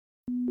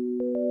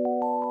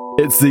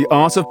It's the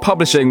art of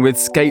publishing with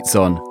skates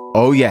on.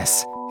 Oh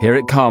yes, here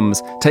it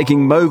comes,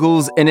 taking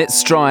moguls in its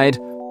stride.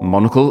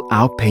 Monocle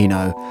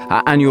Alpino,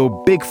 our annual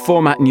big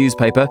format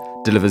newspaper,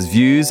 delivers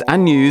views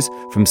and news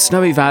from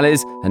snowy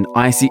valleys and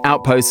icy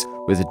outposts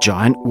with a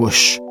giant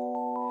whoosh.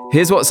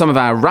 Here's what some of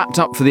our Wrapped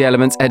Up for the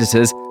Elements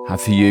editors have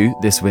for you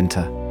this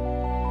winter.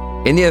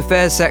 In the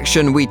affairs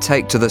section, we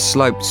take to the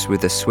slopes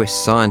with a Swiss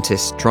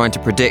scientist trying to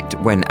predict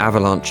when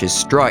avalanches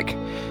strike.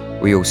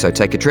 We also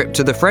take a trip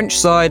to the French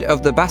side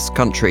of the Basque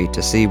Country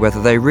to see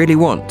whether they really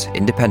want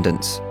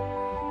independence.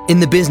 In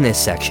the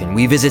business section,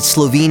 we visit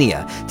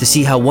Slovenia to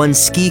see how one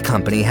ski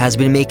company has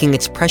been making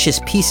its precious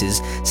pieces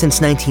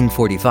since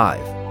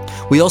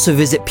 1945. We also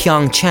visit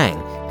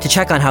Pyeongchang to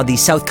check on how the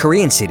South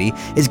Korean city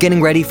is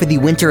getting ready for the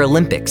Winter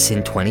Olympics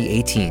in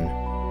 2018.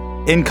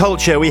 In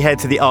culture, we head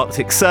to the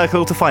Arctic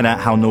Circle to find out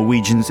how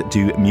Norwegians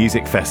do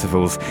music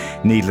festivals.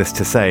 Needless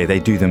to say, they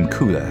do them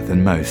cooler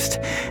than most.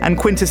 And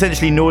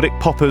quintessentially Nordic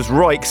poppers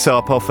Roik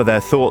Sarp offer their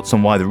thoughts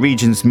on why the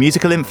region's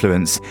musical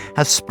influence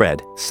has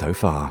spread so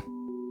far.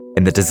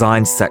 In the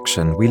design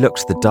section, we look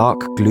to the dark,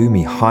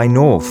 gloomy high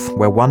north,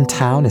 where one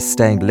town is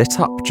staying lit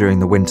up during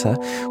the winter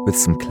with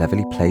some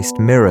cleverly placed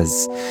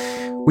mirrors.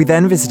 We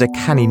then visit a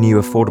canny new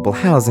affordable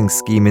housing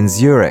scheme in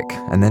Zurich,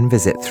 and then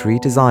visit 3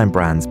 design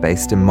brands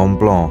based in Mont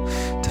Blanc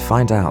to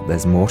find out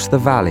there's more to the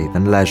valley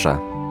than leisure.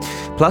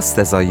 Plus,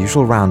 there's our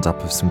usual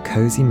roundup of some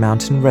cosy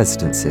mountain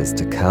residences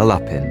to curl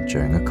up in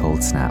during a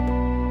cold snap.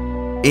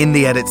 In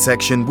the edit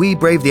section, we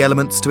brave the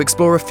elements to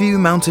explore a few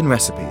mountain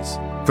recipes,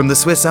 from the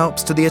Swiss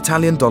Alps to the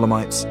Italian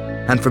Dolomites,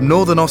 and from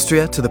northern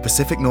Austria to the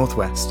Pacific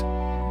Northwest.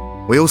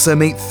 We also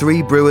meet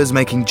 3 brewers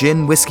making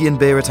gin, whiskey and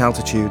beer at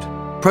altitude,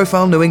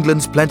 profile New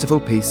England's plentiful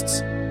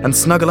pistes, and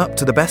snuggle up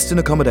to the best in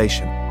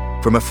accommodation,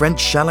 from a French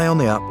chalet on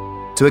the up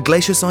to a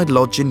glacierside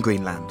lodge in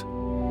Greenland.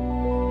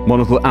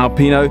 Monocle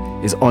Alpino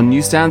is on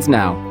newsstands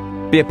now.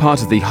 Be a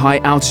part of the high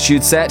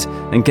altitude set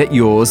and get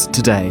yours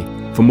today.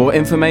 For more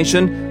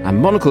information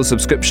and Monocle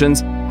subscriptions,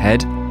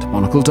 head to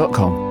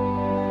monocle.com.